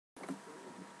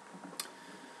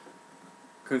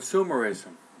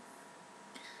Consumerism.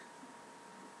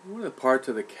 One of the parts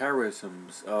of the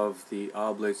charisms of the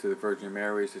Oblates of the Virgin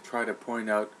Mary is to try to point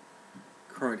out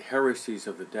current heresies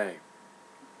of the day.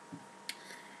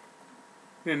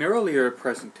 In an earlier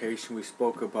presentation, we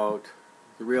spoke about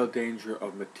the real danger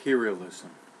of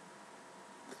materialism.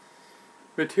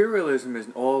 Materialism is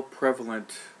an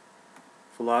all-prevalent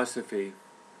philosophy,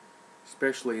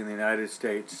 especially in the United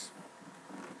States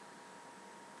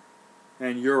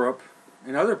and Europe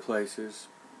and other places,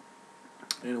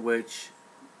 in which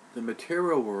the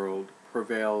material world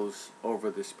prevails over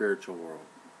the spiritual world.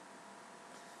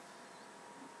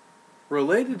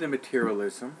 Related to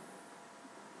materialism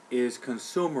is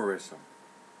consumerism.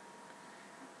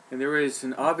 And there is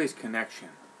an obvious connection.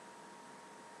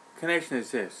 The connection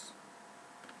is this.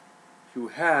 If you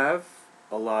have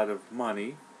a lot of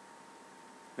money,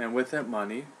 and with that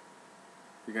money,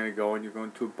 you're going to go and you're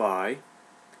going to buy.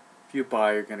 If you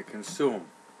buy, you're going to consume.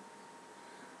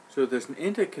 So there's an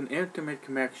intimate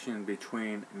connection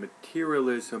between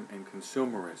materialism and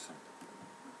consumerism.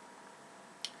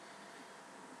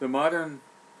 The modern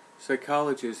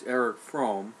psychologist Erich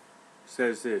Fromm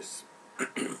says this: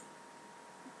 if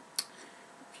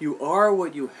you are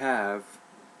what you have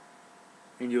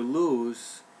and you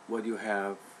lose what you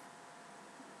have,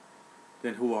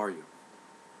 then who are you?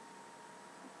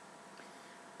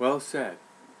 Well said.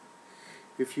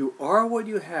 If you are what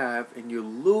you have and you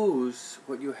lose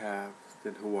what you have,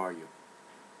 then who are you?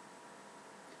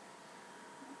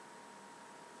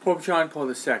 Pope John Paul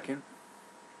II,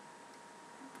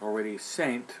 already a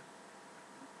saint,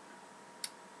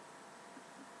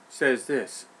 says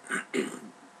this,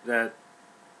 that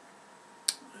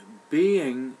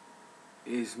being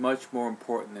is much more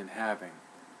important than having.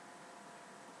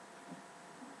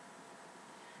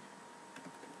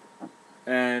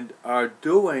 And our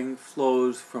doing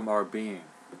flows from our being.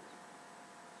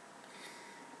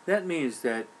 That means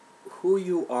that who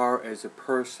you are as a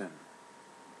person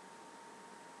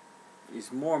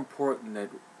is more important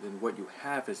than what you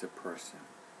have as a person.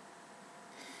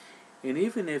 And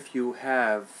even if you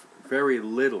have very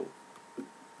little,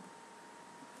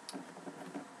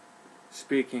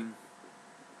 speaking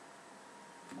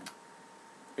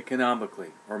economically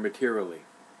or materially,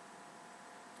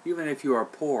 even if you are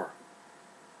poor,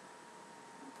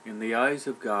 in the eyes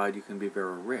of God, you can be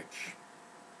very rich.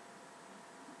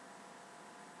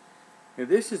 And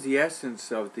this is the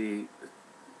essence of the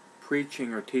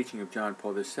preaching or teaching of John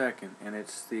Paul II, and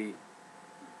it's the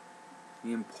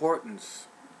importance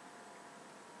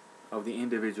of the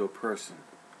individual person,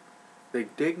 the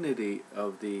dignity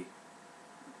of the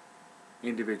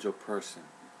individual person.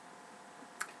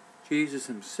 Jesus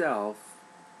himself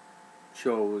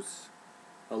chose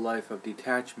a life of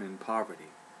detachment and poverty.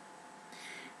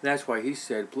 That's why he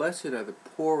said, "Blessed are the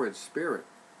poor in spirit,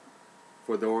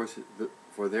 for theirs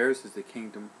is the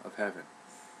kingdom of heaven."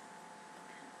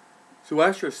 So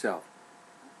ask yourself,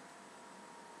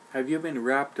 have you been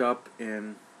wrapped up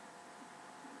in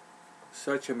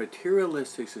such a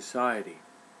materialistic society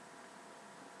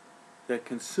that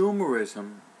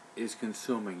consumerism is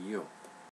consuming you?